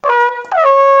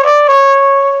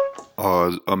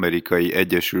az Amerikai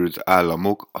Egyesült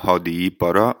Államok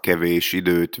hadipara kevés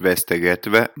időt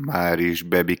vesztegetve már is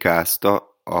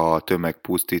bebikázta a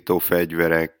tömegpusztító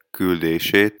fegyverek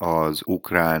küldését az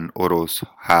ukrán-orosz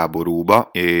háborúba,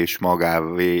 és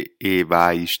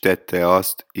magáévá is tette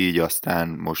azt, így aztán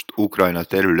most Ukrajna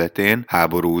területén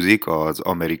háborúzik az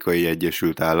Amerikai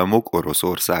Egyesült Államok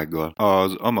Oroszországgal.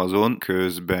 Az Amazon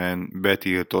közben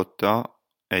betiltotta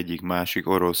egyik-másik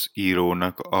orosz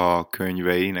írónak a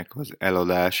könyveinek az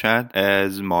eladását.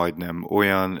 Ez majdnem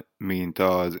olyan, mint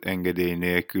az engedély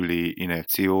nélküli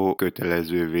injekció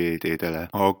kötelezővé tétele.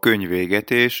 A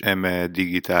könyvégetés eme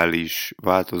digitális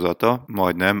változata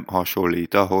majdnem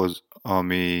hasonlít ahhoz,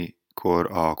 amikor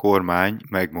a kormány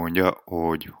megmondja,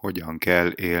 hogy hogyan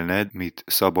kell élned, mit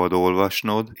szabad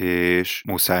olvasnod, és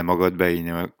muszáj magad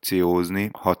beinjekciózni,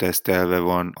 ha tesztelve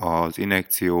van az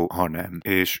injekció, ha nem.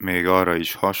 És még arra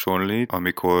is hasonlít,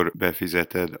 amikor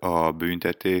befizeted a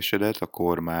büntetésedet a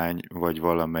kormány vagy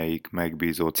valamelyik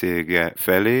megbízó cége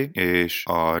felé, és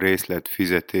a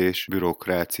részletfizetés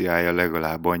bürokráciája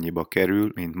legalább annyiba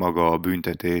kerül, mint maga a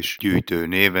büntetés gyűjtő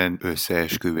néven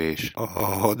összeesküvés. A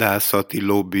hadászati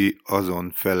lobby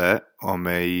azon fele,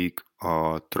 amelyik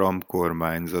a Trump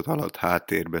kormányzat alatt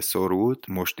háttérbe szorult,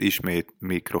 most ismét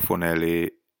mikrofon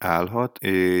elé állhat,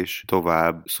 és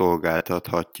tovább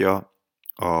szolgáltathatja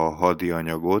a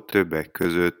hadianyagot, többek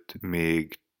között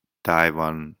még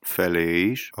Tajvan felé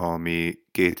is, ami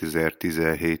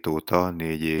 2017 óta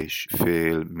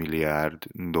 4,5 milliárd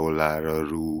dollárra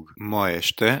rúg. Ma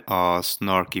este a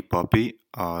Snarky Papi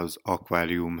az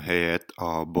akvárium helyett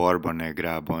a Barba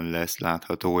Negrában lesz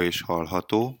látható és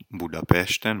hallható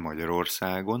Budapesten,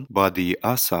 Magyarországon. Badi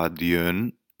Assad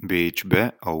jön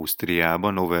Bécsbe,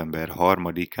 Ausztriába november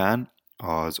 3-án,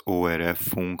 az ORF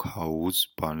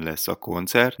Funkhausban lesz a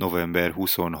koncert, november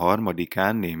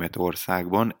 23-án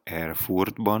Németországban,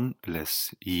 Erfurtban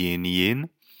lesz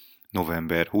Yin,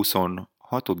 november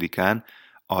 26-án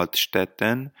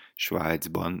Altstetten,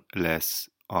 Svájcban lesz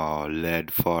a Lead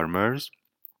Farmers,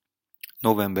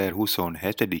 november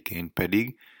 27-én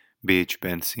pedig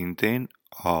Bécsben szintén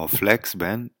a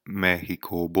Flexben,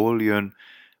 Mexikóból jön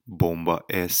Bomba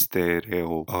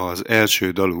Estéreo. Az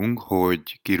első dalunk,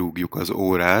 hogy kirúgjuk az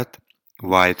órát,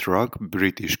 White Rock,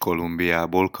 British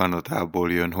Columbiából,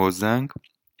 Kanadából jön hozzánk.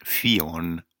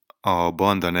 Fion a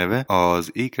banda neve, az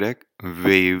ikrek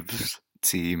Waves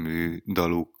című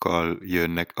dalukkal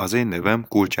jönnek. Az én nevem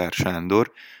Kortàrs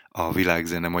Sándor, a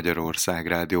Vilàgzene Magyarorszàg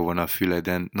rádió van a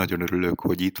füleden. Nagyon örülök,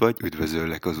 hogy itt vagy,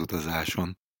 üdvözöllek az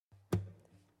utazáson.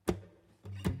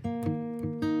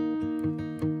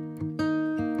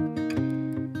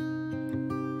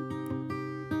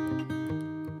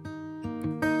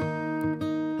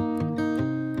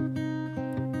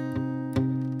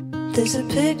 There's a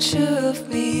picture of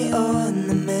me on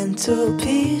the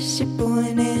mantelpiece. You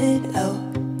pointed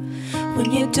out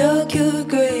when you dug your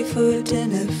grave for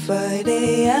dinner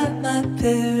Friday at my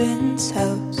parents'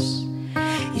 house.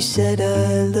 You said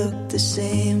I look the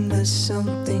same, but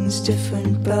something's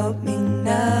different about me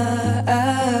now.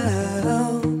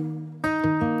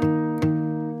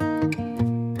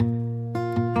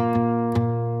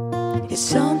 It's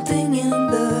something in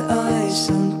the eyes,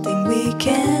 something we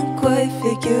can't quite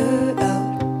figure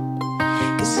out.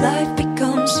 'Cause life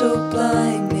becomes so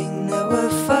blinding that we're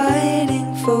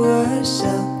fighting for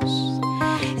ourselves.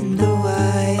 And though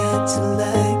I had to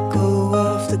let go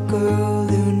of the girl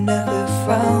who never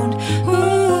frowned,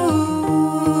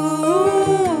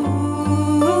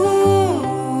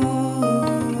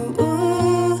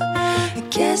 I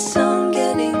guess I'm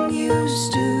getting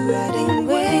used to riding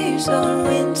waves on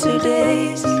winter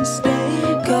days and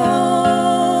staying calm.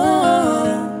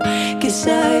 'Cause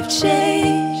I've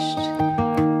changed.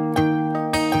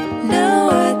 Now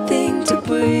I think to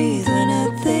breathe when I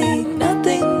think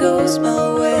nothing goes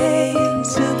my way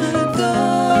until the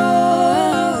thought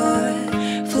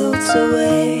floats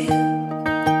away.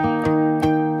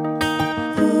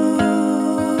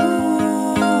 Ooh,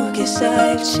 guess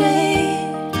I've changed.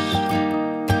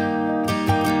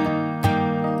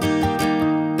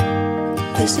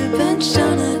 There's a bench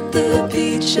down at the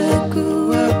beach I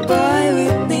grew up by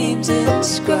with names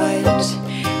inscribed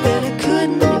that I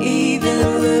couldn't even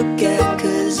look at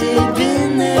 'cause it'd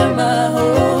been there my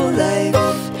whole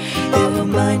life. It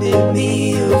reminded me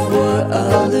of what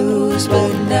I'll lose,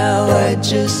 but now I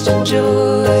just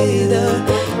enjoy the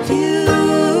view.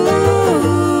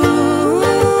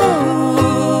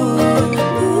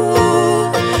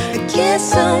 I guess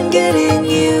I'm getting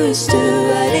used to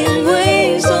riding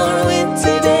waves on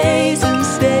winter days and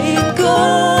staying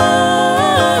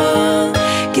calm.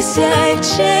 'Cause I've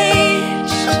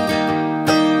changed.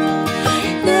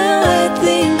 Now I think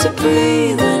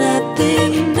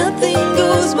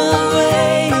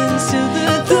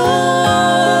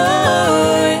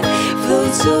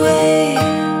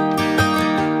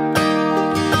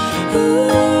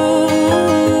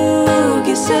Ooh,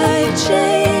 guess I've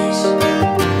changed.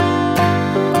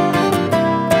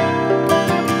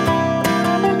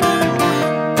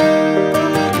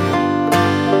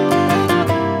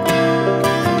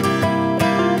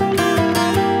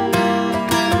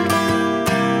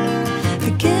 I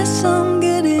guess I'm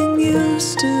getting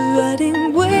used to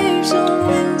riding waves on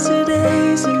winter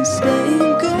days and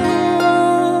staying calm.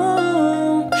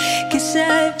 Guess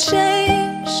I've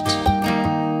changed.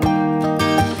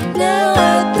 Now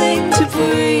I think to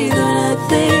breathe and I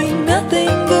think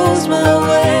nothing goes my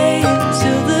way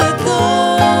until the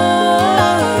thought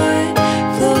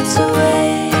floats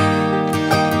away.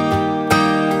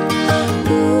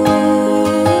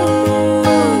 Ooh,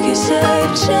 guess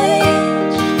I've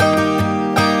changed.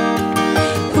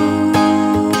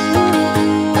 Ooh,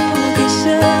 guess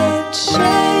I've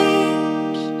changed.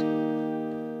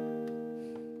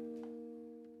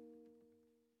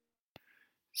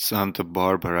 Santa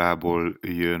Barbarából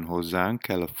jön hozzánk,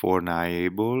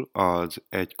 Kaliforniából az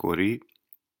egykori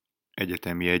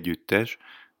egyetemi együttes,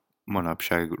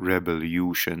 manapság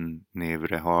Revolution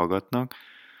névre hallgatnak.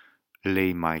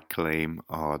 Lay My Claim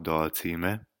a dal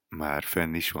címe, már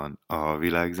fenn is van a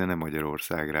Vilàgzene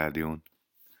Magyarorszàg rádión.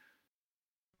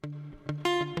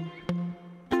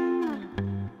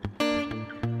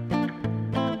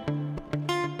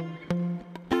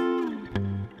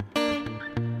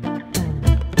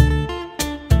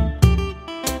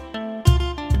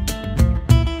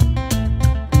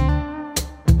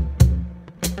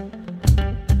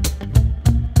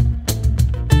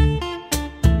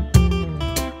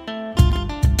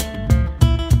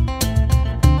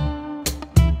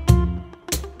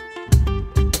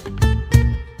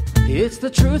 It's the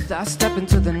truth, I step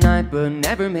into the night, but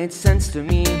never made sense to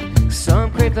me.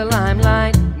 Some crave the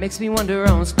limelight, makes me wonder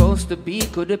how I'm supposed to be.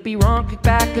 Could it be wrong, kick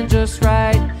back and just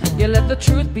right? Yeah, let the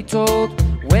truth be told.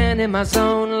 When in my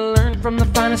zone, learn from the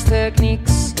finest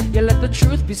techniques. Yeah, let the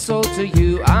truth be sold to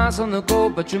you. Eyes on the goal,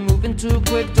 but you're moving too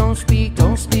quick. Don't speak,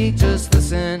 just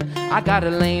listen. I gotta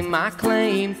lay my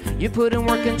claim. You put in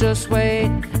work and just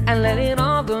wait, and let it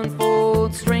all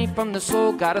unfold. Straight from the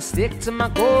soul, gotta stick to my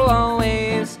goal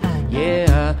always.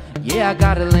 Yeah, I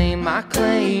gotta lay my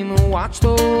claim. Watch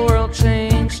the world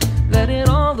change, let it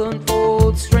all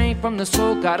unfold. Straight from the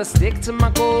soul, gotta stick to my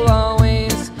goal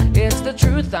always. It's the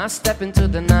truth, I step into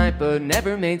the night, but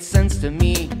never made sense to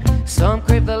me. Some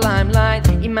crave the limelight,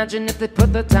 imagine if they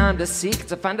put the time to seek,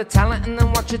 to find a talent and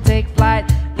then watch it take flight.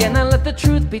 Yeah, now let the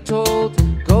truth be told.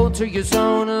 Go to your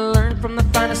zone and learn from the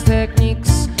finest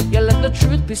techniques. Yeah, let the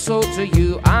truth be sold to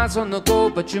you. Eyes on the goal,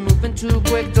 but you're moving too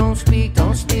quick. Don't speak,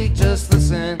 just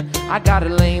listen. I gotta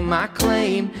lay my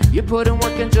claim. You put in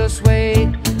work and just wait,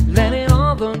 let it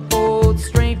all unfold.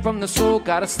 Straight from the soul,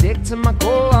 gotta stick to my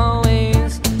goal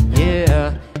always.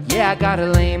 Yeah, I gotta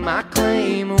lay my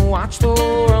claim. Watch the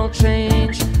world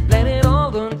change, let it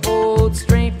all unfold.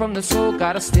 Straight from the soul,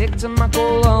 gotta stick to my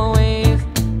goal always.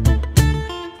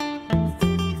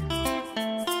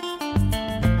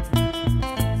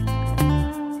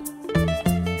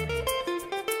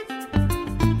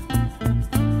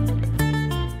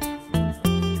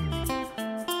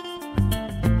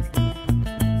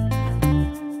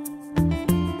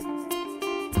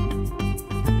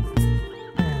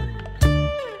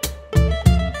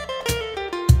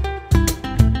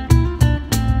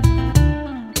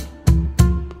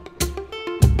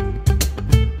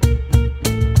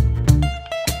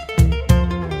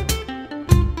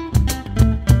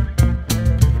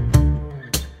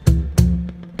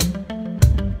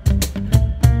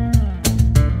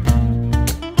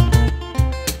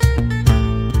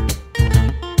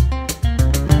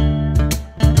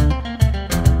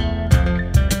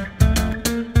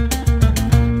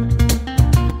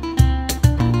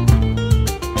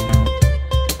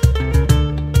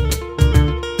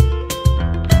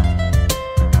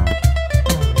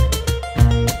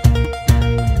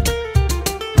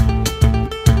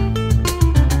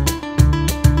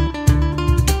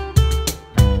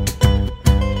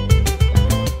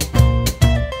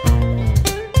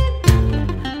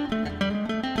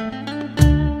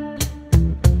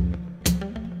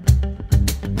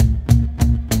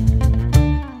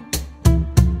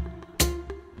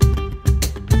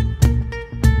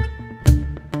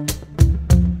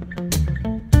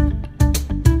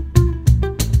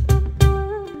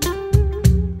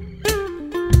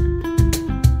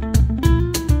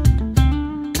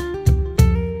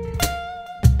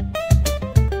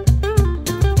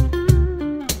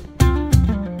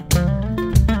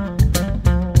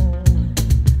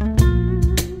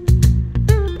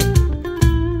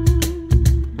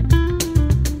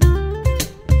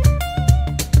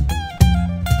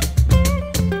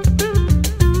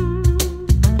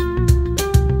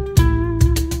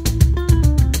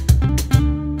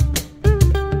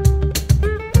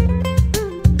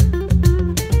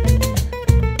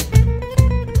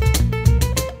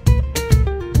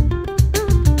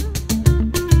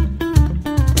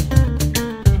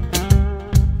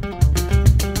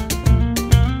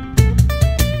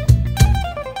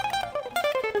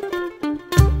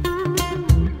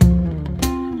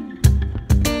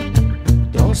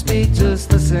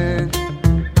 listen.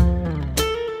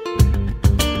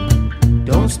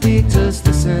 Don't speak, just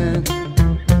listen.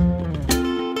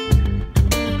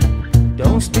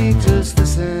 Don't speak, just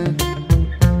listen.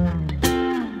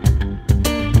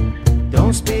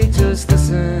 Don't speak, just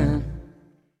listen.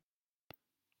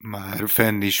 Már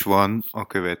fenn is van a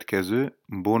következő,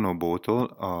 Bonobótól,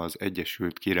 az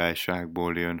Egyesült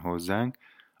Királyságból jön hozzánk.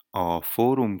 A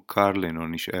Fórum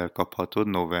Carlinon is elkaphatod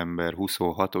november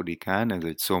 26-án, ez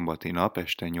egy szombati nap,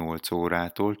 este 8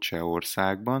 órától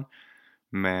Csehországban,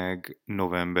 meg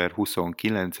november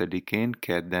 29-én,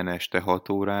 kedden este 6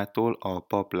 órától a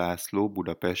Pap László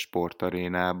Budapest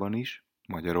Sportarénában is,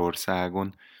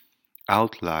 Magyarországon.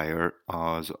 Outlier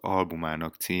az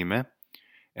albumának címe,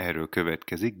 erről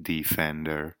következik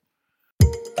Defender.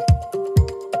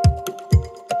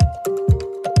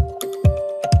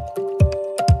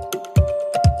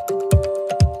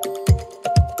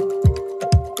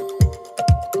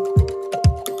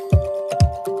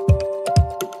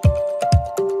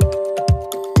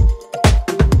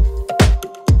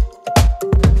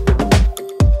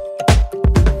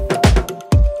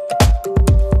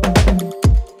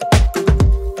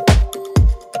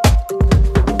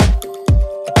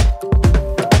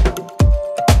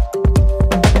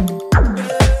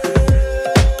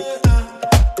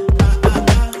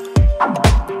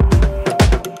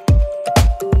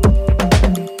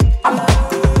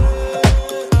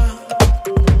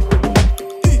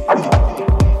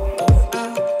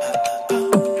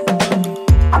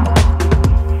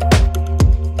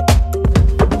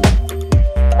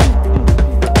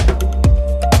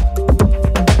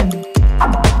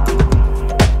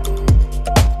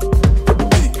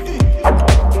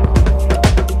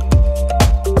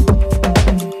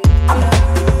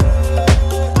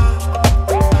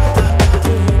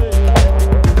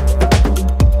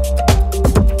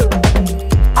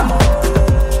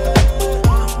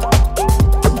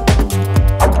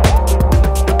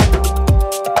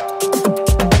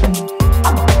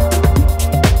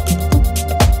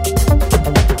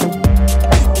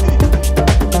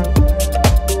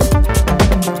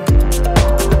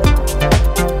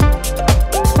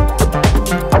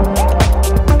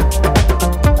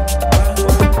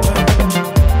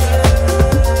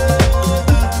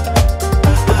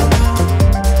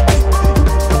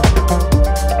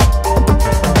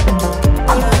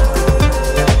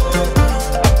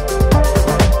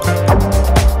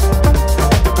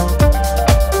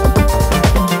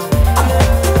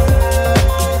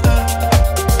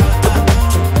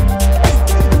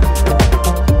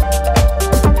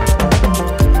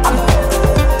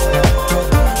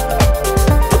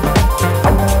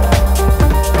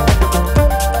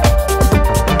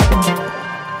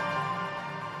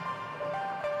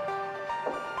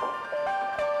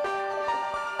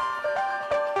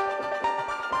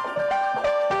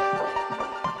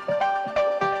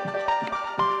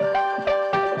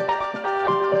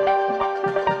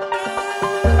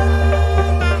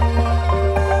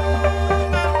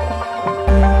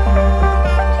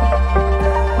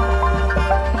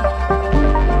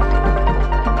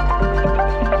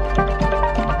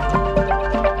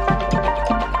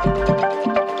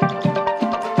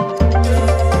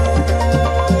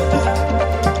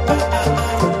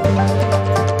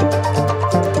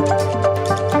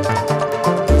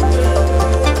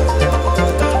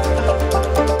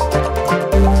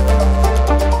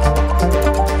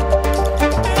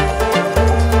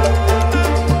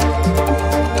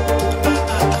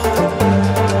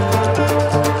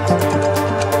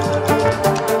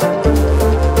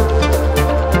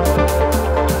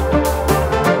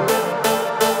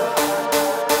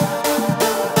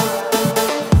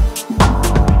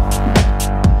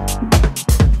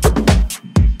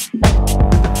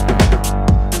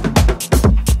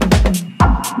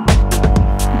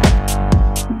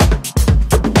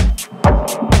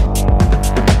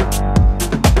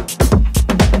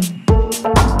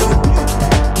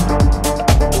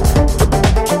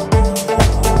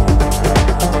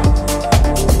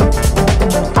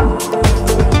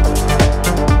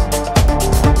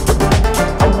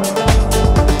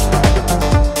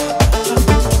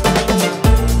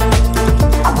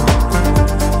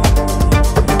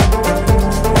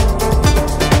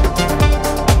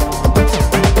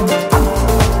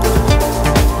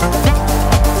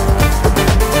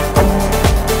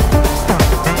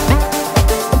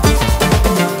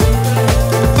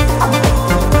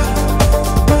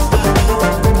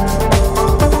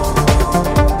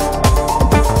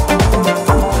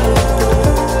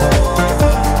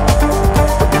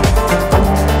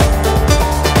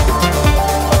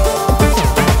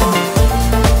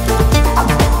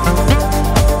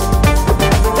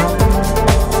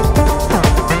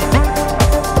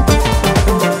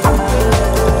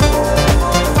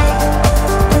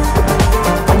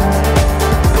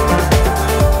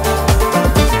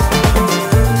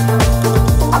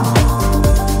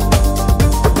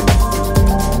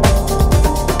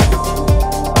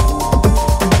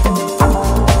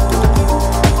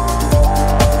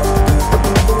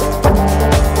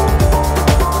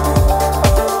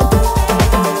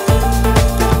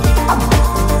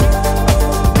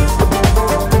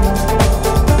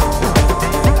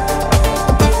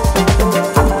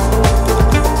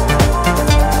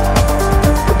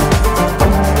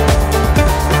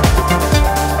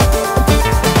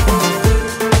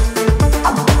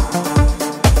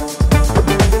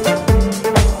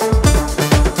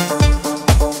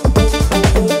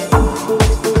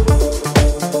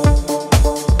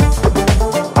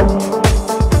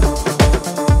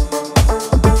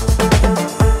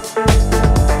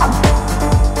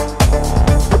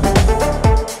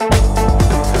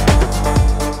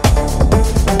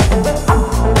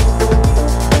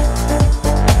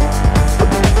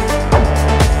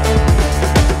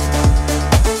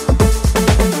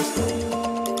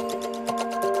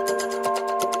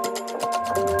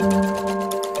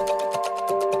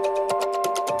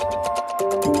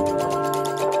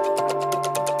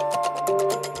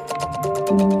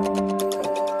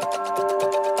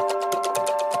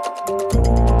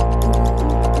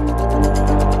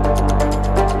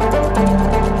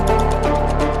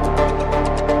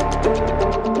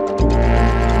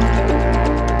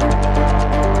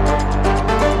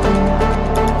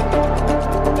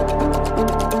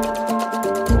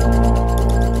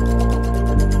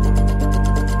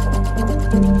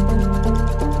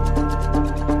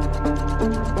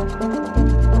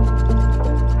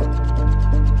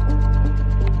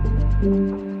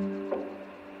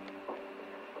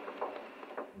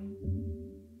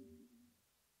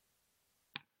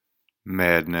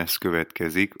 Madness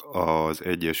következik az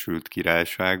Egyesült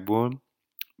Királyságból.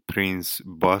 Prince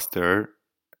Buster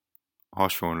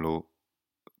hasonló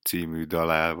című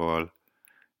dalával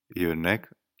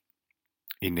jönnek.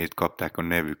 Innét kapták a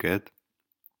nevüket.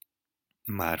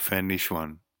 Már fenn is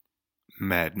van.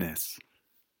 Madness.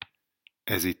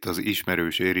 Ez itt az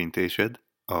ismerős érintésed,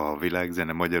 a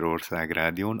Vilàgzene Magyarorszàg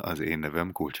rádión, az én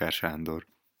nevem Kortàrs Sándor.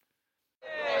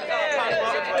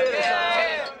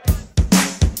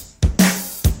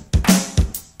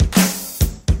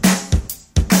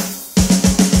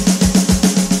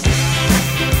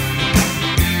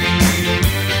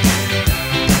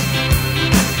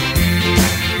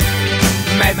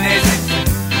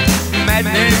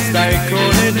 Madness, they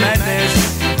call it madness.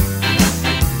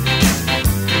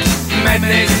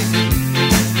 Madness,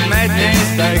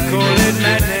 madness, they call it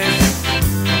madness.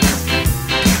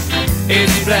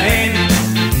 It's plain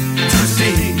to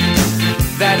see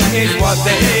that is what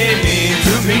they mean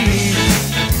to me.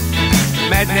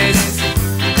 Madness,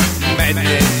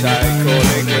 madness, I call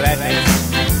it gladness.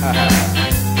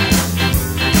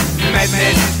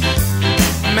 Madness,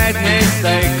 madness,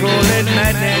 they call it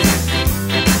madness.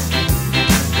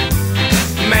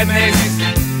 Madness,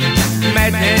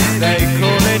 madness, they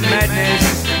call it madness.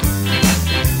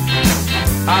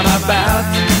 I'm about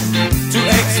to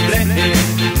explain it,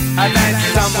 that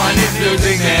someone is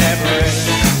losing their breath.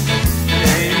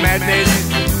 Hey, madness,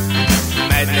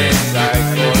 madness, I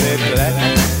call it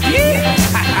gladness. Yeah!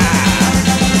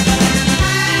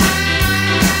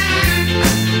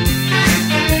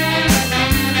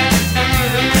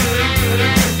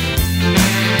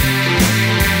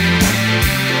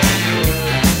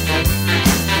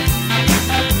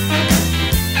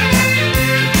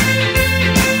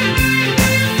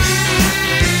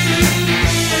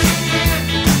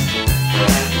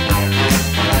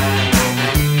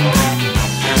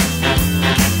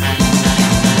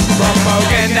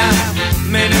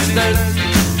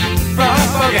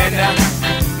 Propaganda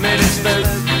ministers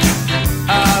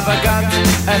have got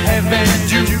a heaven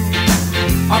Jew.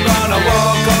 I'm gonna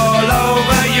walk all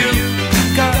over you,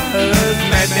 'cause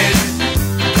madness,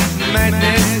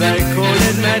 madness, they call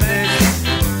it madness.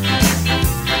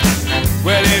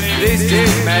 Well, if this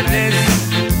is madness,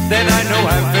 then I know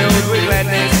I'm filled with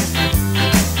gladness.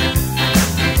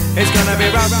 It's gonna be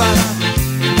rougher,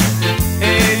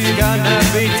 it's gonna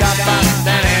be tougher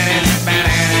than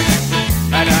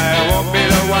and I won't be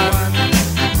the one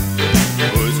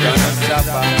who's gonna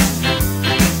suffer.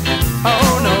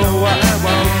 Oh no, I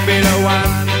won't be the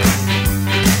one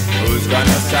who's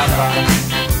gonna suffer.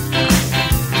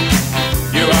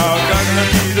 You are gonna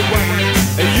be the one,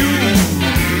 you.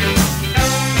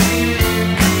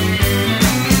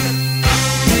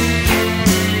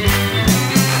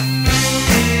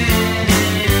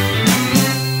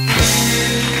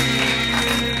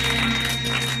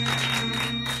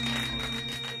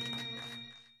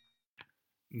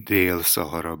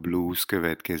 Dél-Szahara Blues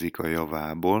következik a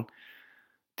javából.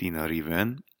 Tina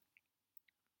Riven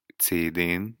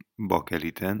CD-n,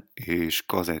 bakeliten és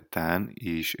kazettán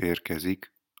is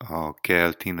érkezik a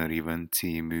Kell Tina Riven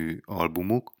című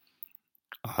albumuk.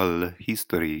 All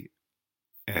History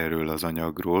erről az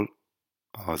anyagról.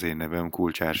 Az én nevem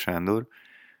Kortàrs Sándor.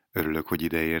 Örülök, hogy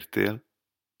ideértél.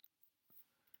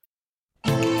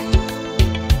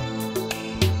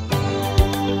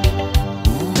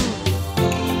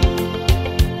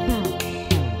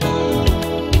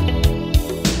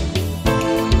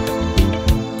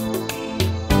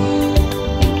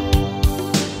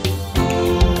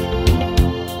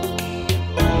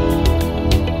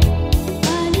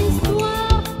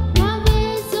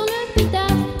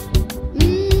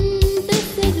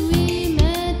 Séduit,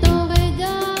 mais ton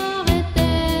regard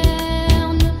était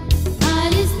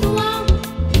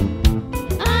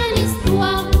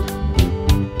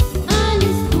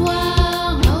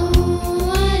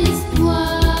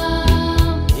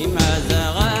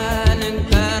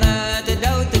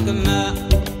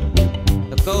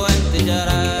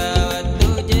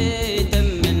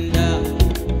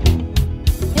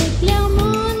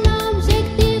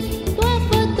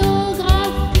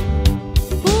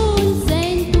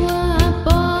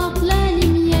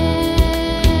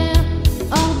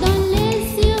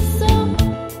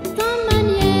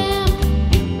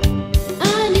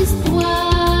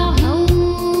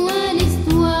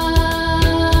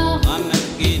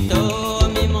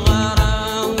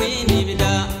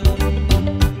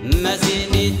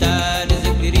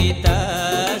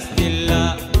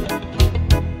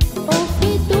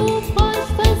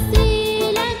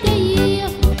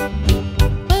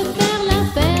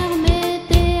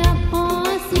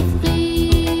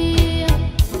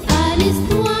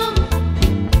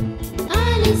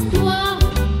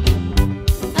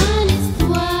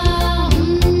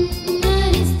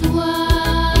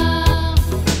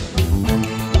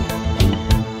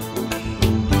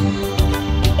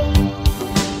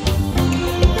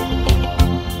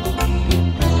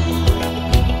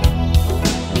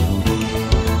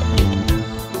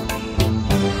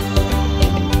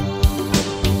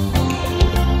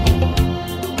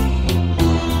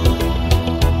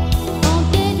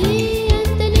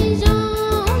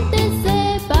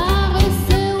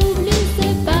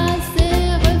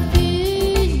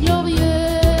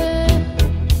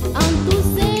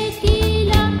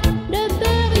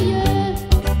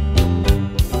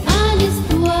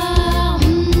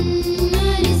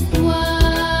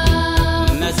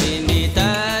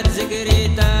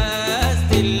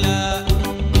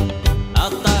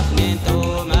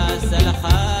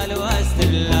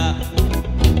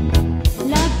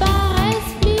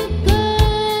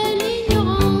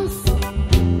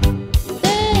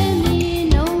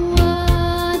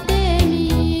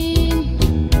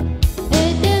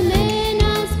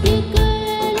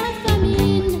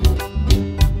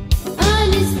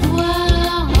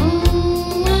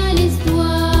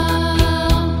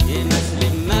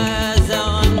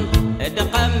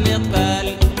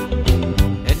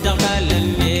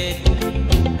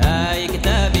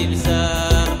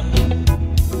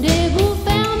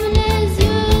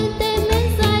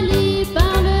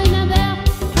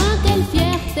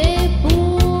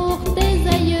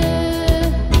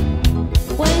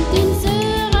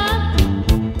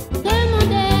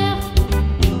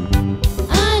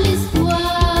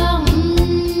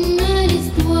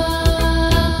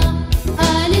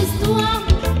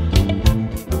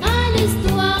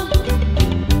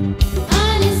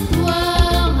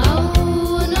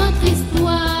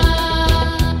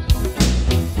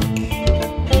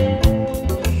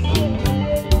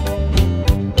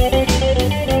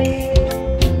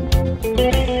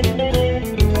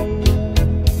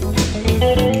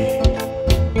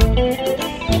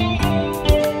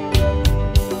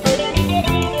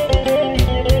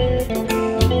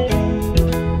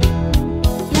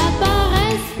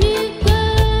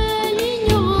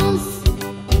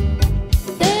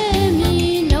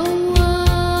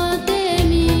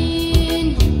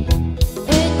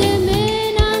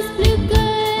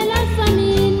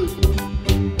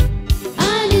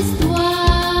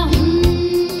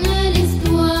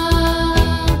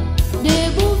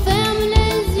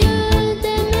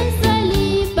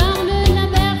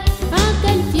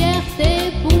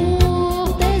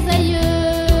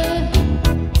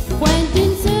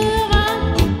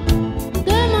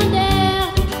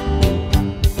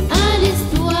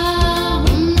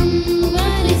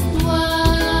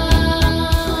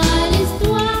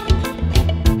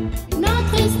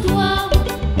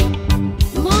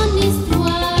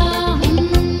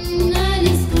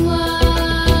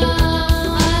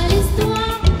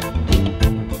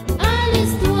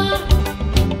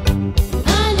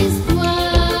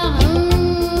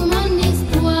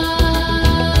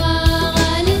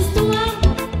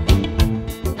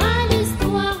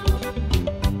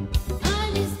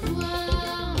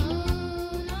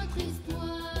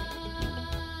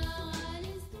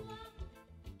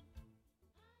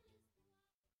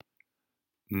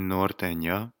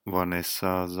norteña,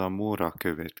 Vanessa Zamora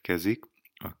következik,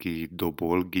 aki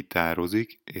dobol,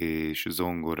 gitározik és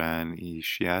zongorán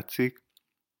is játszik.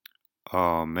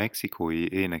 A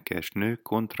mexikói énekesnő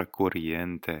Contra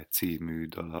Corriente című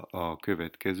dala a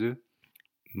következő.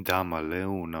 Dama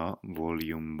Leona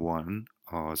Volume 1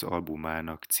 az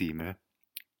albumának címe,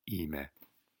 íme.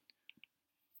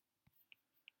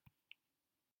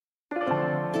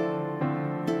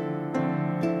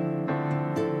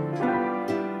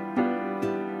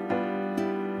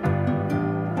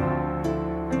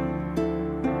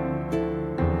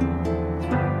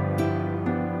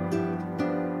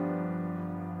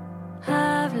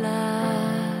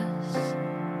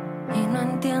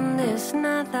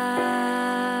 Nada,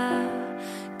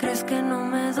 crees que no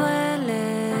me duele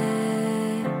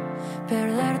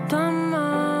perder tu amor.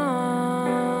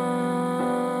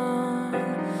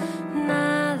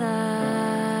 Nada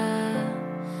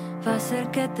va a hacer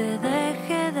que te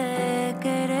deje de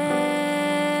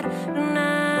querer.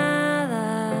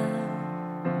 Nada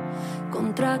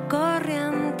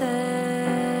contracorriente.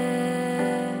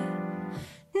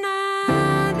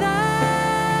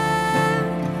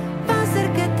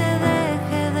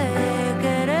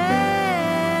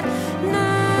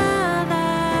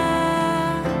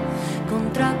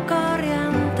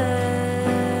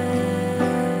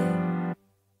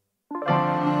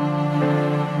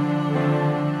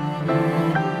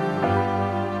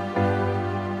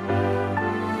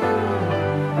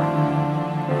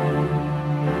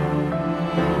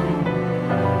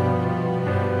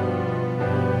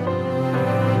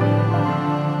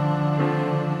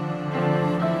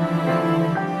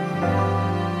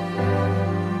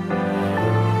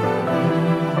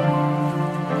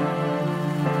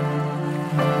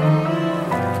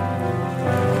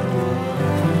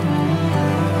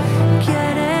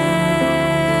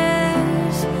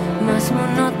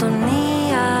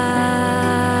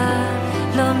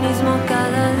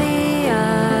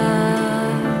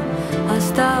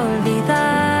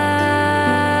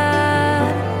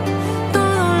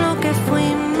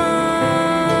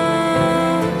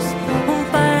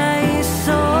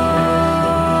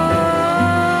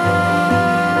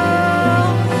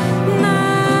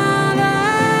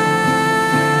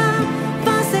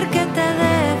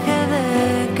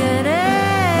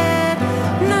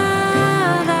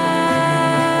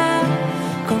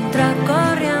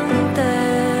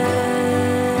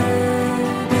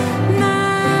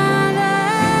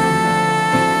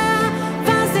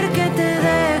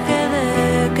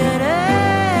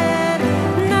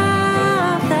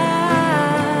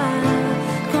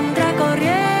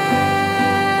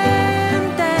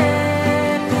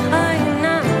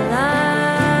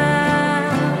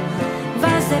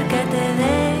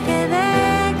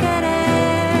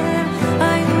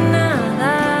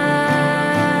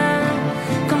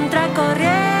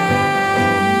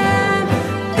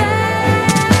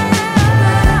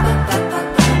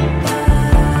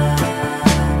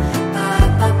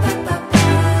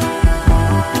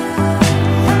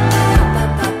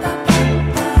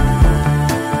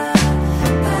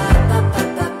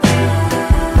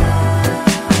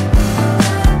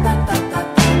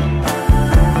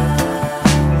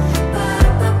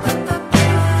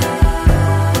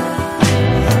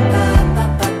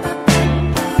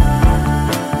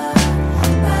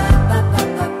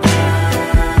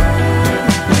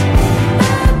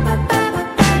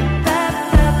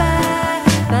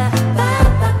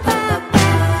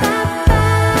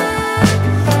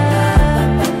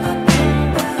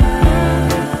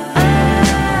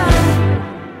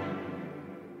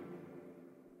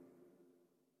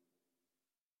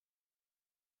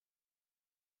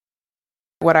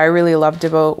 What I really loved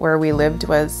about where we lived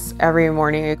was every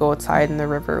morning I go outside and the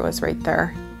river was right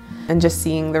there. And just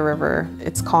seeing the river,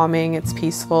 it's calming, it's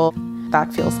peaceful.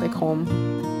 That feels like home.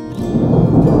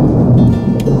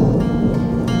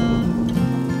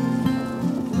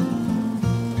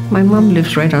 My mom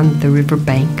lives right on the river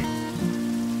bank,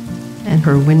 and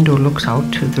her window looks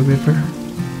out to the river.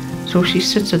 So she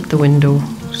sits at the window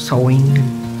sewing,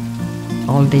 and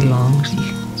all day long she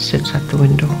sits at the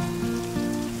window.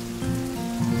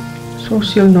 So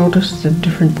she'll notice the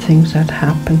different things that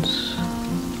happens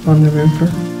on the river.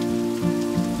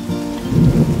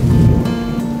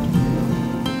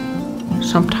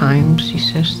 Sometimes, she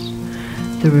says,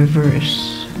 the river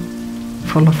is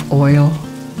full of oil,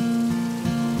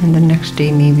 and the next day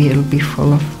maybe it'll be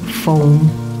full of foam.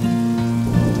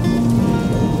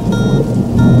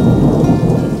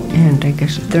 And I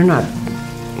guess they're not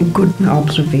good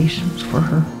observations for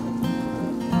her.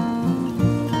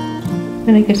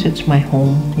 And I guess it's my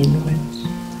home, you know,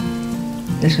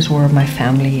 this is where my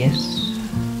family is,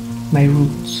 my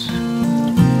roots.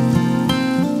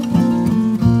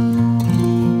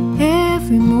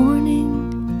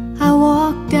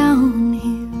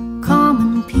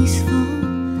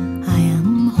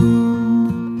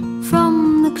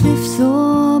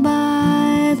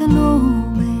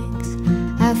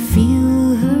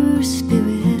 feel her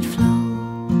spirit flow.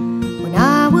 When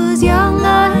I was young,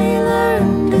 I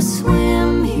learned to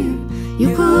swim here.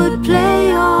 You could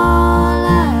play all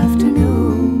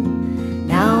afternoon.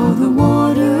 Now the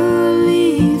water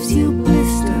leaves you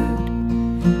blistered,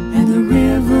 and the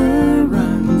river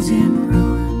runs in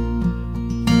ruin.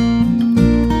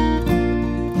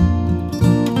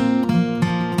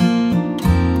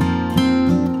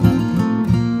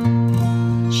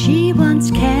 She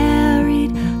once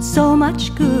carried so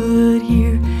much good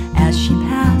here as she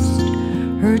passed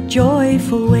her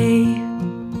joyful way.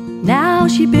 Now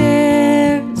she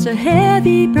bears a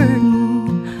heavy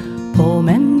burden, foam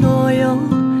and oil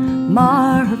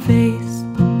mar her face.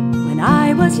 When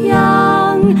I was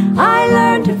young, I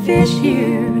learned to fish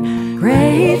here,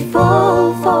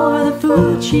 grateful for the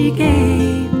food she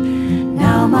gave.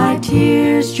 Now my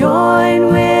tears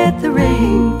join with the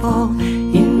rainfall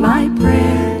in my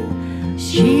prayer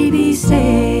she be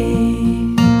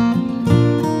saved.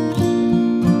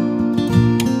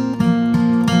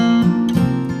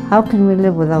 How can we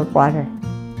live without water?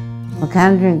 We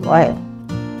can't drink oil.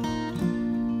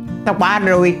 The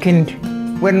water we can,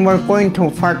 when we're going to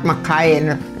Fort Mackay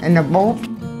in a boat,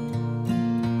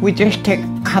 we just take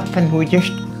a cup and we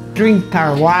just drink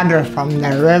our water from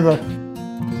the river.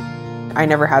 I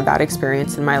never had that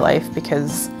experience in my life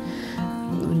because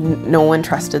no one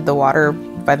trusted the water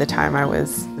by the time I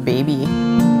was a baby.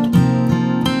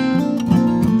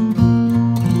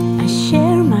 I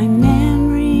share my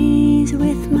memories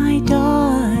with my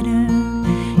daughter.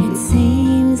 It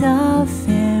seems a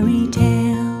fairy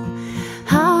tale,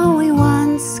 how we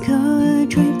once could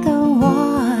drink the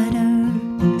water,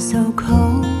 so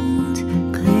cold,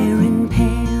 clear and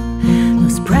pale.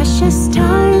 Those precious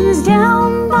times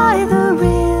down by the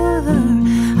river,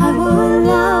 I would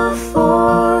love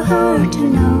for her to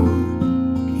know.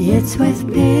 It's with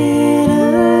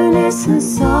bitterness and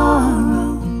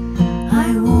sorrow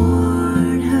I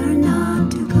warn her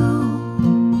not to go.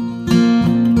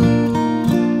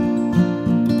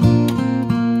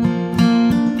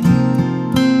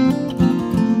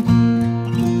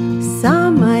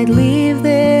 Some might leave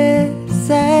this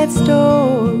sad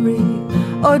story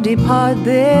or depart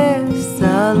this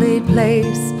sullied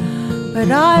place,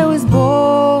 but I was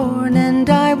born and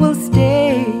I will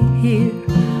stay here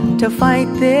to fight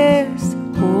this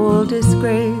whole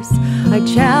disgrace. I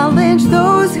challenge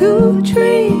those who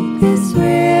treat this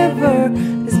river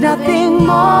as nothing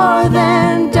more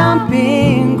than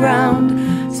dumping ground.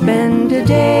 Spend a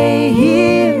day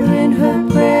here in her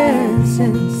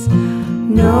presence,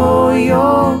 know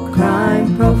your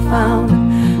crime profound.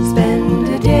 Spend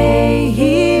a day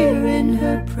here in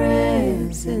her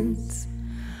presence,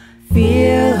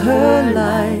 feel her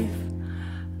life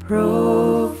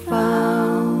profound.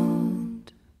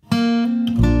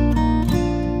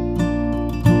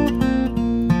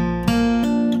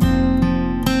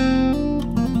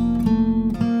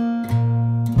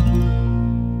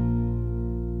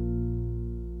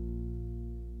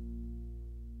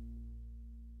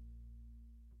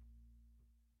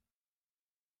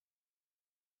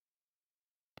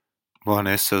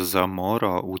 Vanessa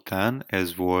Zamora után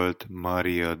ez volt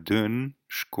Maria Dunn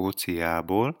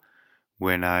Skóciából,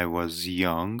 When I Was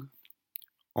Young,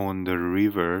 On the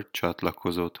River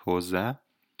csatlakozott hozzá,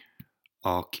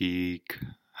 akik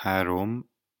három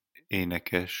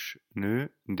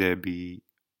énekesnő, Debbie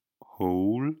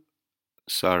Howell,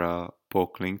 Sarah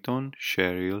Pocklington,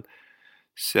 Cheryl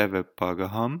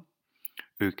Sevepagaham,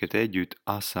 őket együtt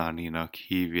Asani-nak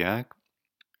hívják,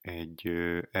 egy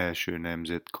első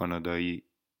nemzet kanadai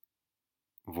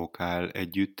vokál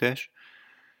együttes.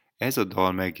 Ez a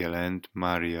dal megjelent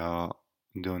Maria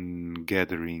Dunn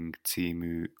Gathering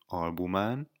című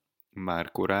albumán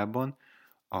már korábban,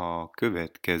 a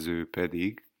következő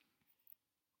pedig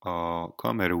a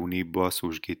kameruni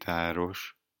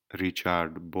basszusgitáros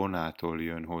Richard Bonától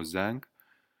jön hozzánk,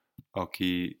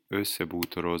 aki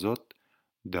összebútorozott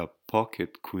The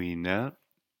Pocket Queen-nel,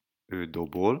 ő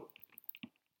dobol,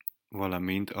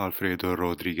 valamint Alfredo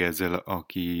Rodriguezzel,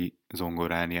 aki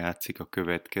zongorán játszik a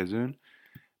következőn.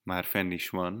 Már fenn is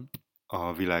van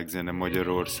a Vilàgzene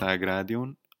Magyarorszàg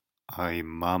rádión, Ay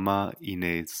Mama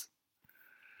Inés.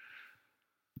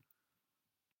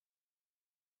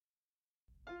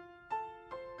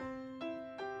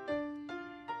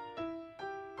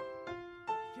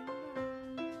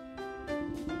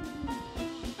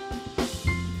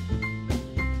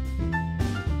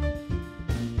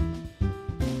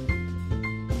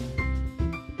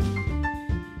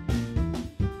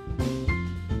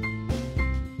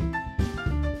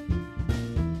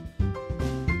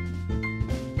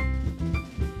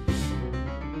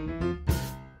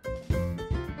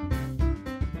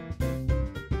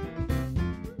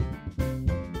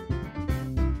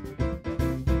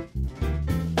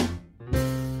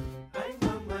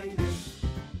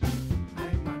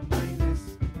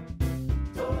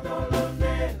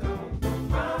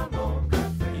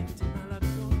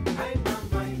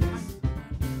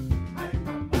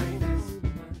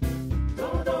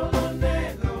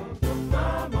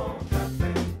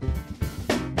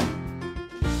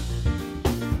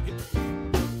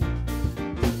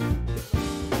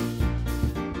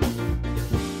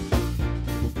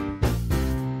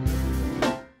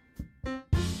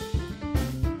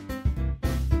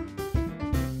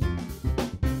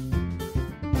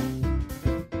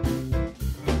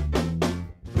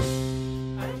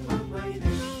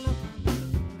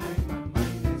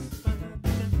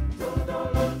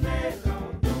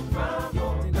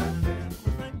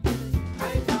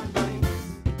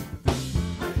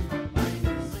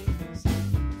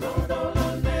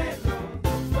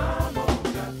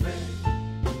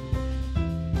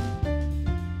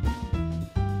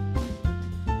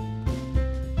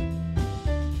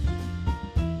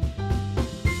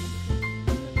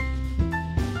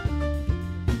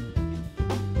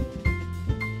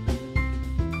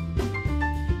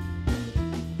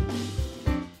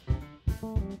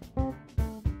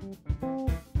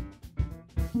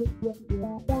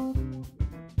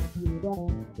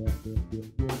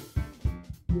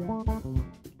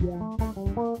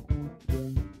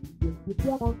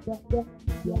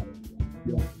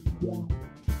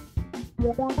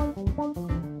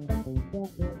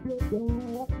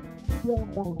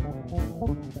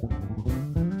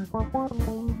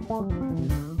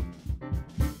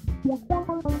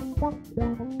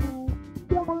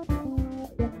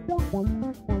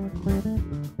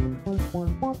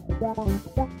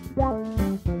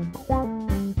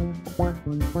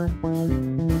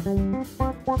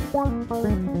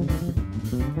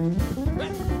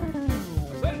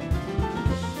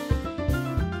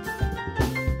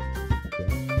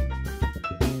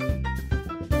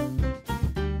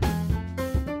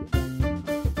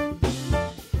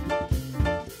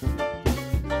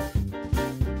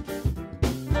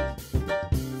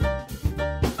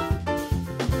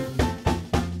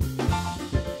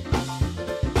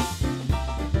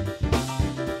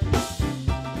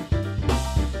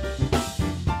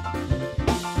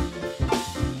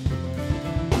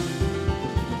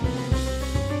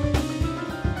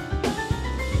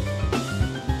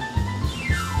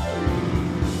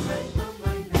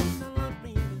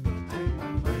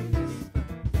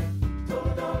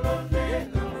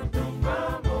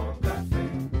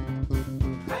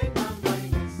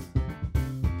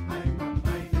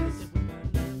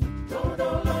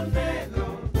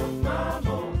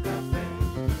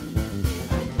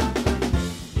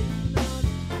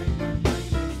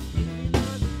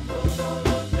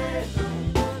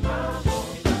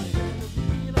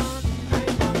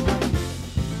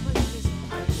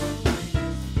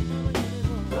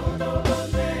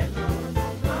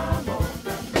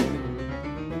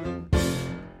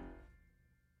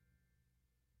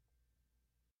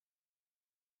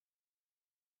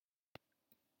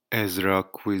 Ezra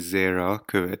Quizera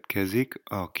következik,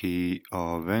 aki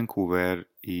a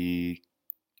Vancouveri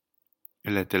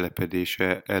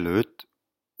letelepedése előtt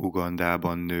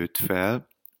Ugandában nőtt fel,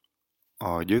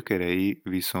 a gyökerei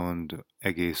viszont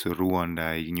egész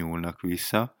Ruandáig nyúlnak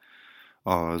vissza.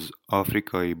 Az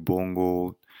afrikai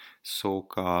bongo,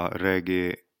 soca,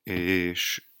 reggae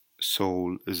és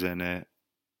soul zene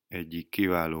egyik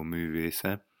kiváló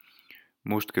művésze.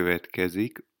 Most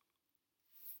következik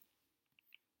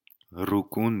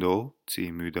Rukundo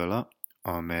című dala,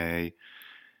 amely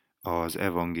az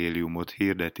evangéliumot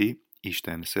hirdeti,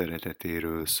 Isten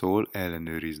szeretetéről szól,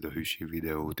 ellenőrizd a hüsi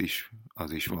videót is,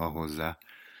 az is van hozzá.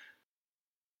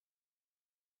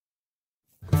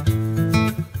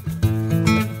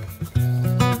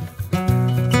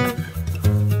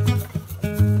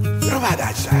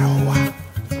 Trovadaccia,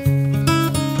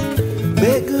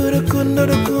 Beguru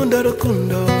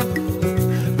rukundo.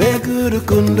 Beguru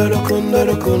rukundo.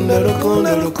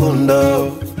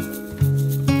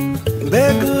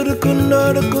 Beguru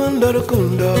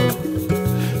rukundo.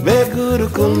 Beguru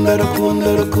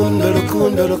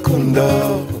rukundo.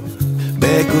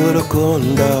 Beguru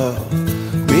rukundo.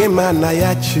 Bimana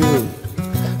yacu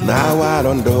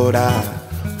nawarondora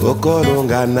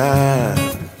okorongana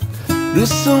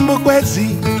rusumbu kwezi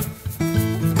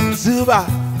zuba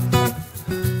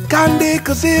kandi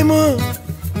kuzimu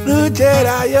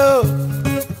rugerayo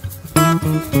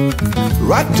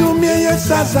rwatumye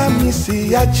yesaza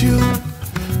misi yacu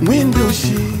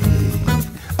mwindushi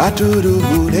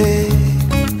aturuhure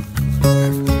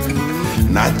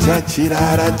naca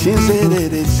kirara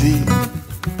cy'inzererezi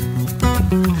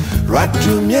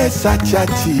rwatumye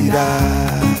sacakira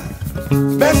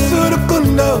mbese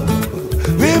urukundo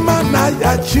rw'Imana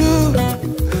yacu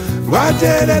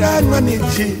rwagereranywa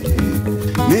n'iki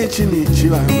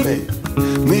n'ikibambe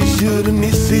mw'ijuru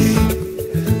n'isi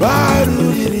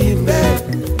baruririmbe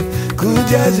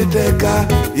kugeza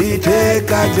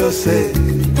iteka ryose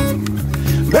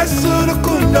mbese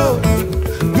urukundo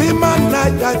rw'Imana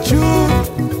yacu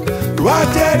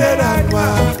rwagereranywa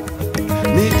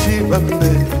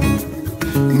n'ikibambe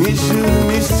mw'ijuru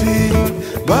n'isi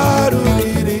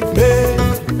baruririmbe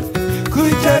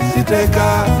kugeza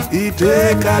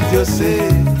iteka ryose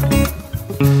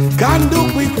kandi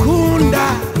ukwikunda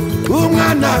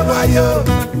umwana wayo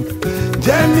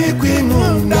je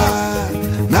nikwinkunda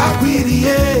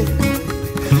nakwiriye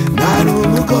nari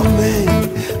umugome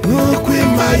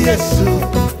n'ukwima Yesu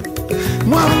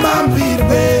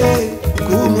mwambambirwe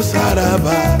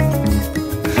k'umusaraba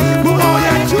mubo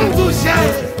yacunguje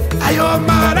ayo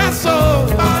maraso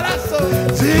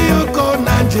ziyuko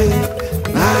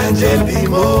nanje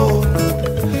ndimo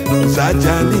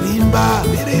nzajya ndirimba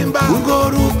urwo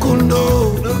rukundo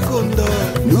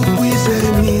n'ukwizera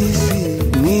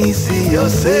mw'isi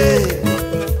yose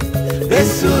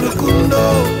mbese urukundo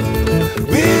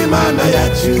rw'Imana Imana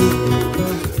yacu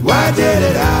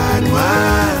wagereranywa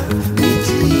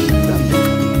n'iki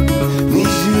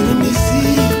mw'ijuru n'isi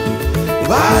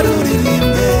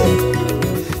baruririmbe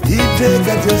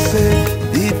iteka ryose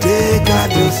iteka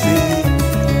ryose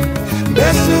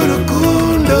mbese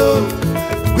urukundo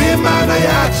rw'Imana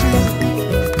yacu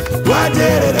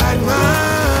wagereranywa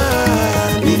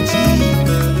n'iki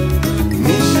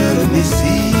mw'ijuru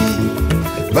n'isi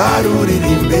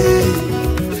baruririmbe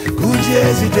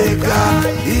kugeza iteka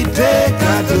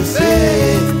iteka ryose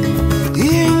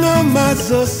ingoma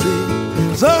zose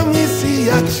zo mw'isi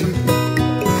yacu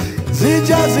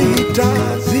zijya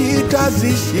zihita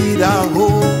zishiraho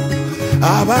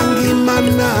abanga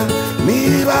Imana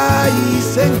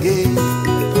nibayisenge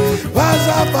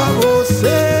bazapfa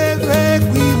bose be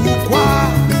kwibukwa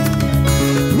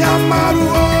nyamara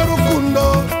uwo rukundo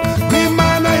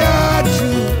rw'Imana yacu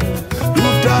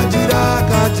rutagira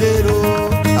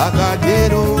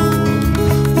akagero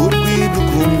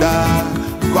urwidukunda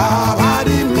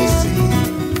rw'abari mw'isi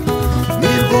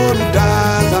nirwo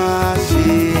rutazashira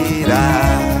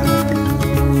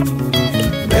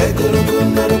mbega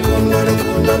urukundo rukundo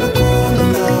rukundo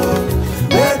rukundo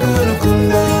mbega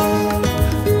urukundo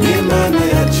rw'Imana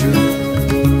yacu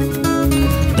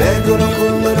mbega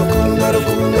urukundo rukundo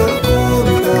rukundo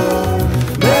rukundo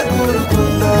mbega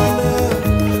urukundo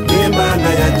rw'Imana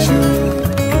yacu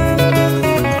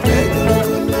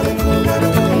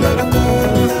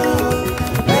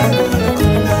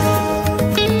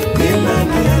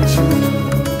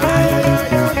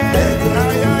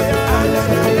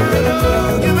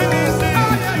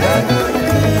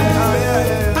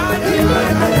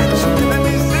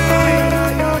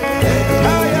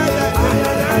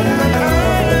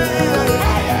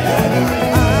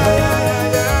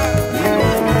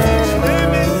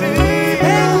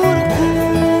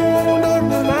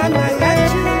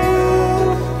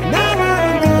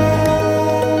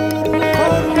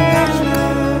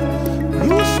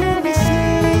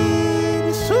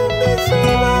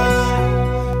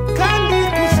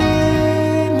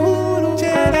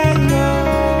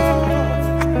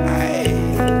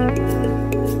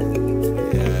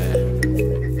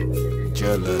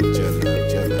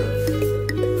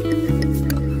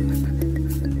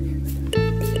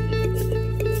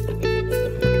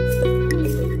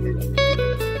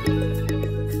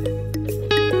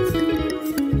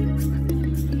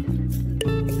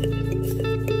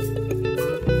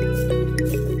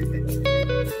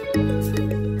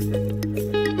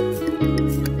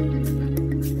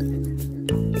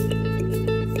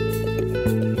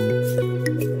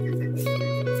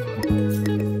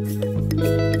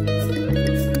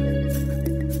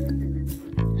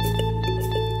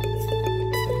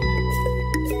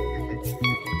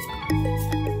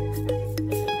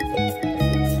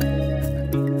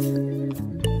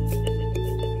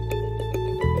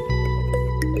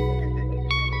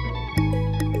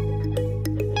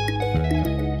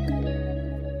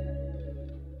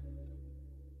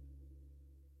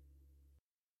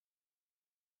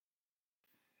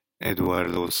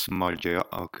Eduardo Smadja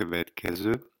a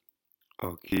következő,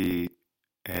 aki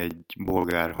egy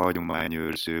bolgár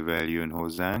hagyományőrzővel jön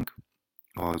hozzánk,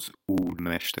 az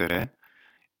úrmestere,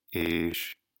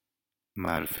 és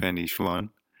már fenn is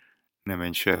van, nem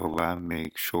menj sehová,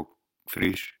 még sok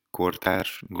friss,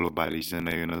 kortárs, globális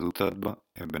zene jön az utadba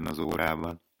ebben az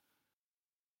órában.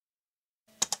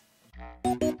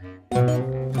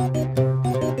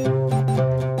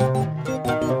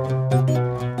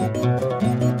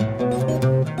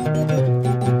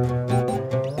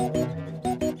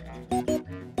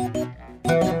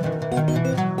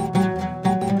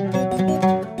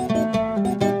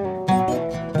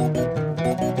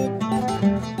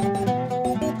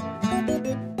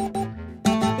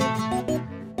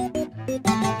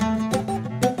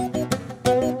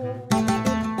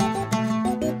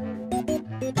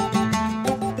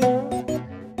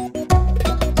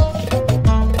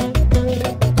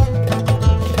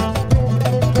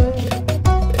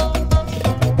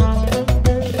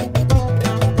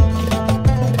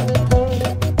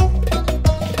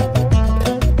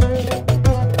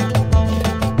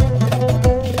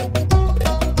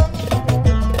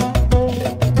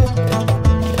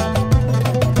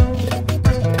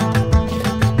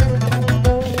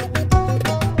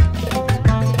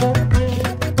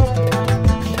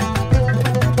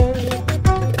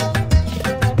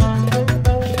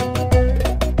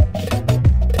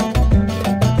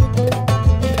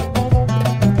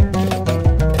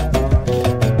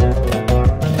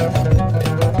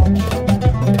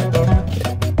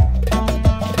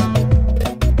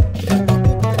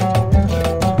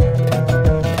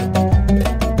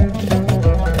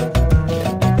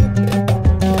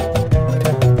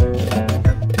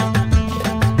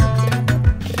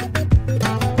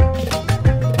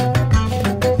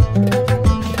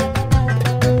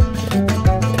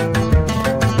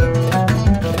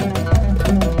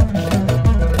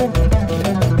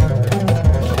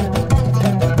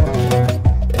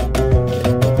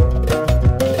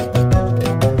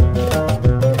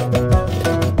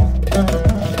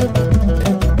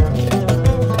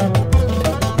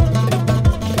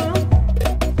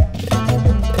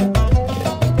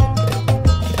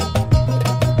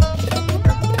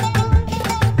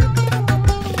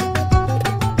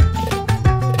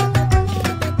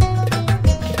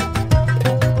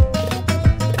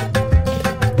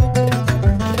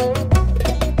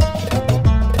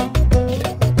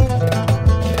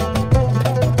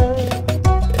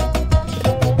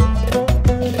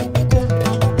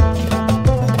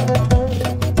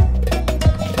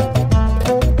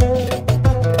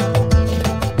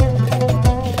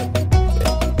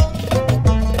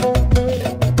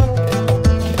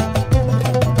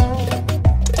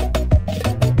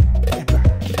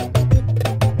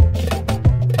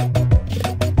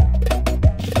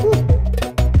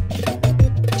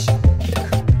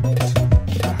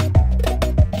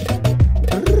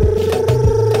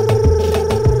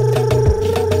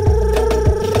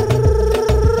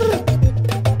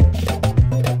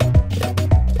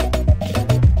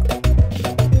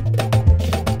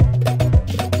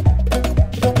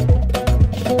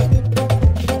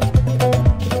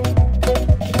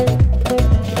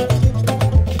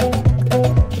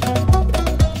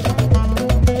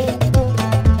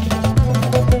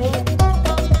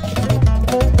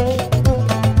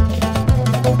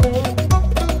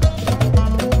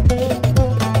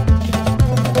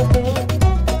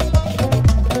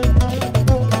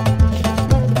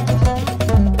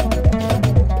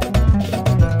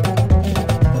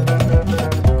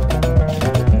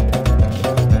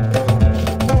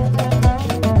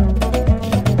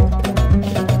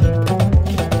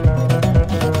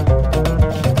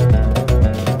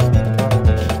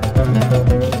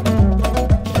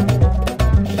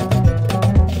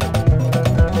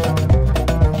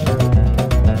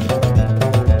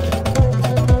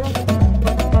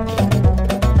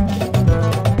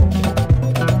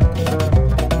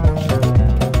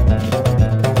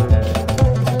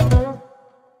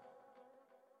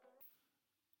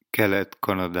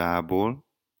 Kelet-Kanadából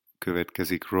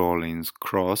következik Rollins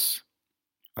Cross,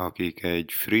 akik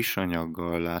egy friss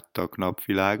anyaggal láttak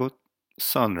napvilágot,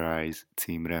 Sunrise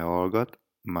címre hallgat,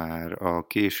 már a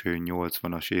késő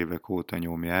 80-as évek óta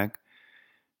nyomják,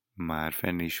 már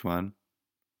fenn is van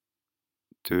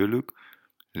tőlük,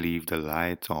 Leave the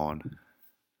Lights On.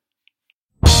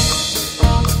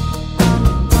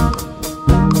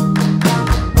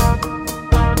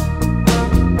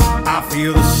 I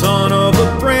feel the sun of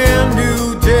a brand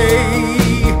new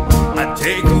day. I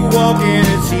take a walk in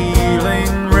its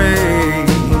healing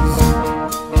rays,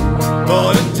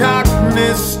 but the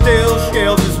darkness still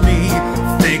shelters me.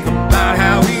 Think about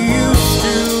how we used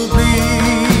to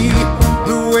be,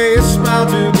 the way a smile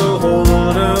took a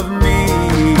hold of me,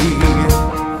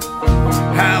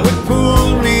 how it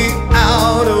pulled me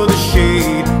out of the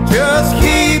shade. Just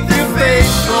keep your face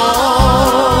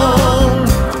strong,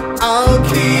 I'll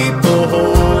keep the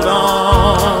hold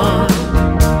on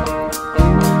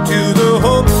to the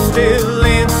hope still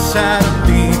inside of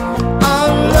me. Our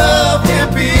love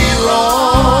can't be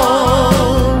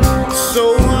wrong, so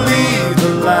leave the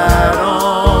light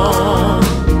on,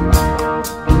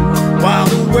 while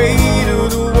the weight of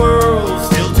the world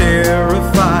still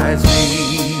terrifies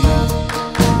me.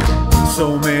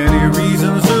 So many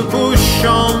reasons to push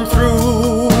on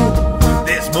through,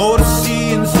 there's more to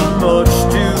see and so much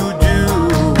to do,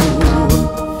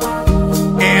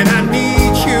 and I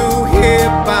need you here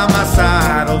by my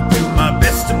side. I'll do my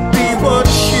best to be what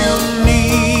you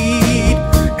need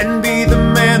and be the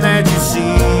man that you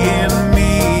see in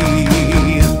me.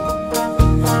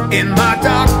 In my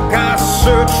dark I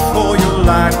search for your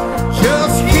light.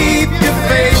 Just keep your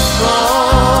face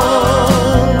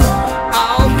strong,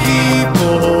 I'll keep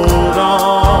a hold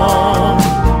on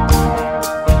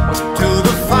to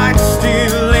the fight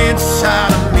still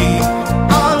inside of me.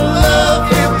 Our love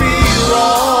can't be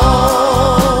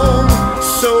wrong,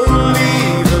 so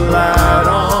leave the light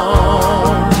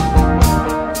on,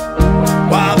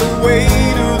 while the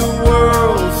weight of the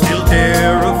world still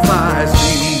terrifies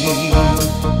me.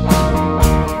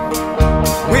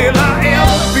 Will I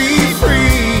ever be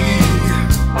free?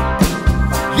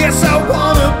 Yes, I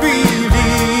wanna believe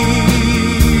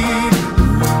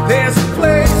there's a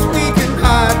place we can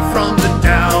hide from the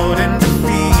doubt and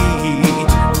defeat.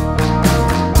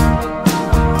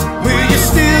 Will you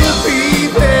still be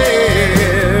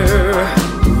there?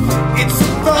 It's a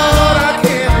thought I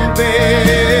can't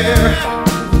bear.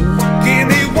 Give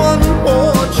me one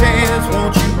more chance,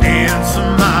 won't you answer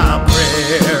my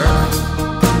prayer?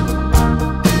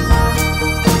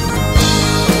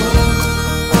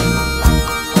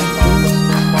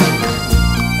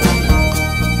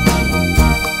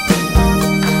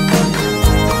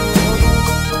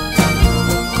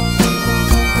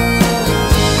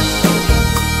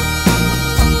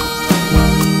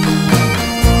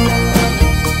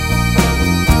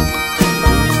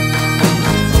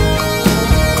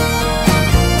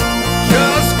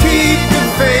 Just keep your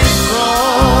face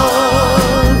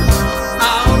strong,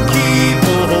 I'll keep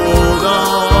a hold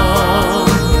on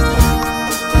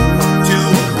to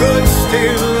the good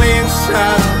still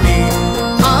inside of me.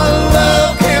 Our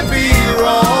love can't be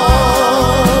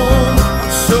wrong,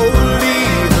 so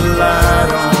leave the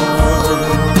light on,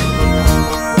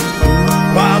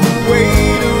 while the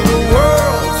weight of the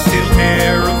world still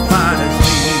terrifies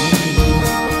me.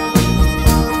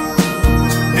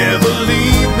 Never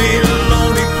leave me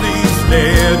lonely, please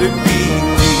let it be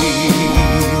me.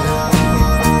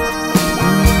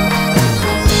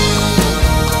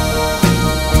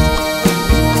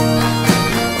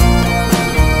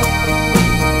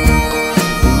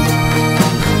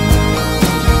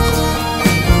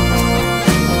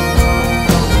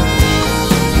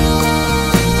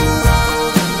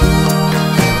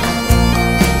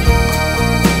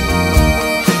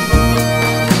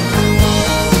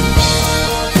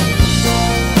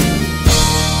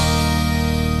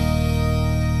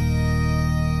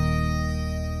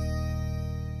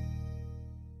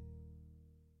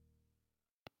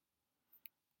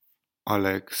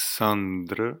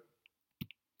 Alexandre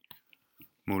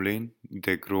Moulin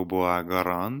de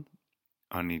Grosbois-Garand,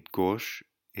 Anit Gauche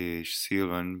és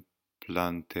Sylvain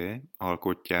Planté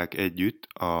alkotják együtt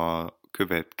a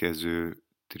következő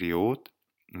triót.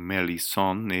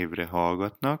 Melisson névre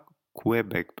hallgatnak,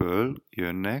 Quebecből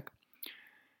jönnek.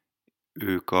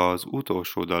 Ők az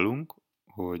utolsó dalunk,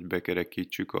 hogy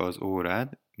bekerekítsük az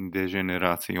órát,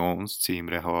 Degenerations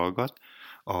címre hallgat,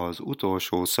 az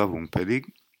utolsó szavunk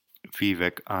pedig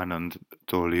Vivek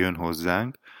Anandtól jön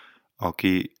hozzánk,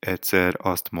 aki egyszer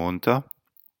azt mondta,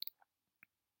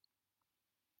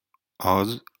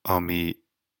 az, ami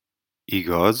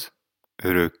igaz,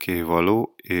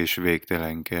 örökkévaló és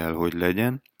végtelen kell, hogy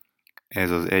legyen.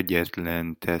 Ez az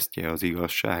egyetlen tesztje az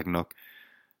igazságnak,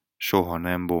 soha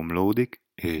nem bomlódik,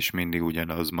 és mindig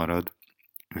ugyanaz marad.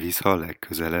 Vissza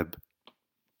legközelebb.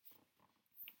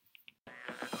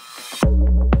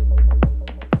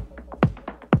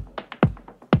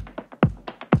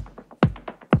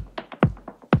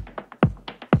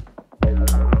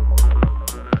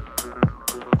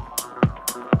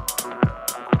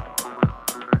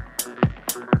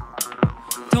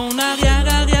 Ton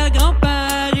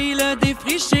arrière-arrière-grand-père, il a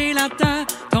défriché la terre.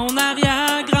 Ton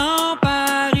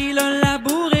arrière-grand-père, il a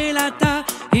labouré la terre.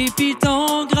 Et puis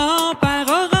ton grand-père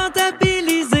a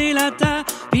rentabilisé la terre.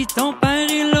 Puis ton père,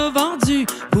 il l'a vendu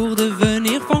pour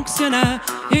devenir fonctionnaire.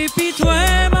 Et puis toi,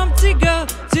 mon petit gars,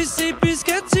 tu sais plus ce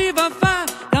que tu vas faire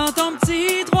dans ton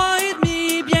petit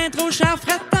 3,5, bien trop cher,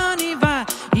 fret en hiver.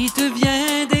 Il te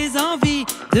vient des envies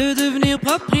de devenir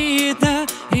propriétaire.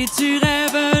 Et tu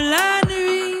rêves la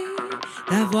nuit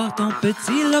d'avoir ton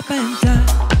petit lopin de terre.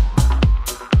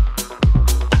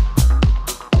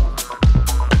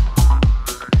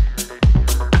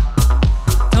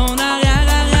 Ton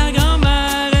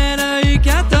arrière-arrière-grand-mère, elle a eu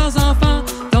 14 enfants.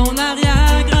 Ton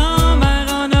arrière-grand-mère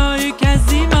en a eu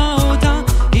quasiment autant.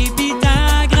 Et puis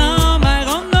ta grand-mère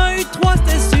en a eu 3,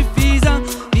 c'était suffisant.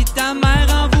 Puis ta mère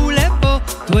en voulait pas,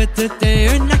 toi t'étais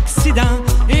un accident.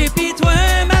 Et puis toi,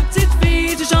 ma petite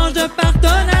fille, tu changes de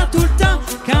partenaire tout le temps.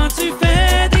 Quand tu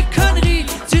fais des conneries,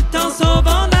 tu t'en sauves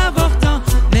en avortant.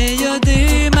 Mais y a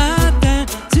des matins,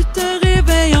 tu te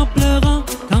réveilles en pleurant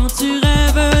quand tu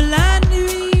rêves la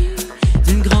nuit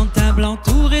d'une grande table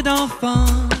entourée d'enfants.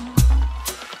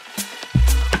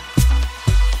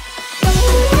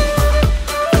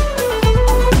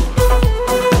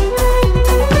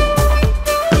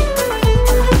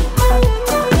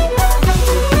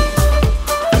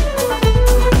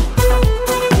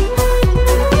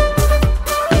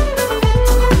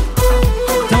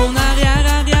 Ton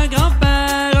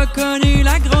arrière-arrière-grand-père a connu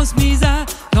la grosse misère.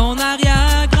 Ton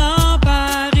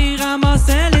arrière-grand-père, il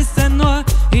ramassait les scènes noires.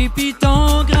 Et puis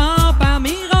ton grand-père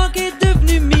miracle est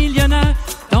devenu millionnaire.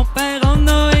 Ton père en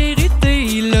a hérité,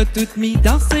 il l'a tout mis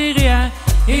dans ses réels.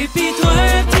 Et puis toi,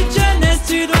 petite jeunesse,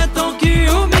 tu dois ton cul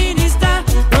au ministère.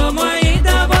 Pas moyen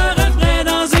d'avoir un prêt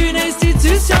dans une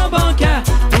institution bancaire.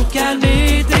 Pour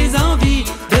calmer tes envies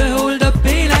de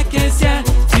hold-up-er la caissière,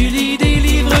 tu lis des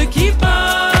livres qui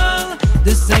parlent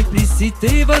de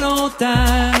simplicité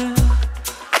volontaire.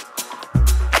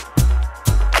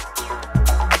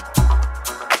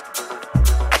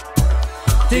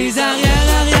 Tes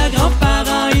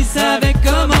arrière-arrière-grands-parents, ils savaient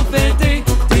comment fêter.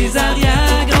 Tes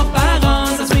arrière-grands-parents,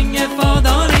 ça swingait fort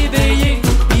dans les veillées.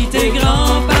 Puis tes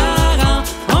grands-parents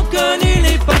ont connu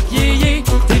l'époque yéyé.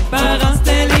 Tes parents,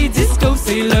 c'était les discos,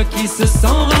 c'est là qu'ils se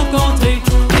sont rencontrés.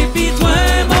 Et puis toi,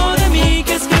 mon ami,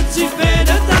 qu'est-ce que tu fais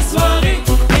de ta soirée?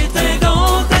 Éteins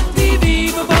donc ta TV,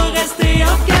 faut pas rester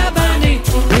encabané.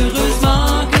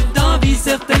 Heureusement que dans vie,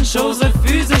 certaines choses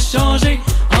refusent de changer.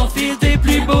 Enfile tes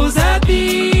plus beaux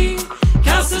habits,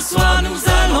 car ce soir nous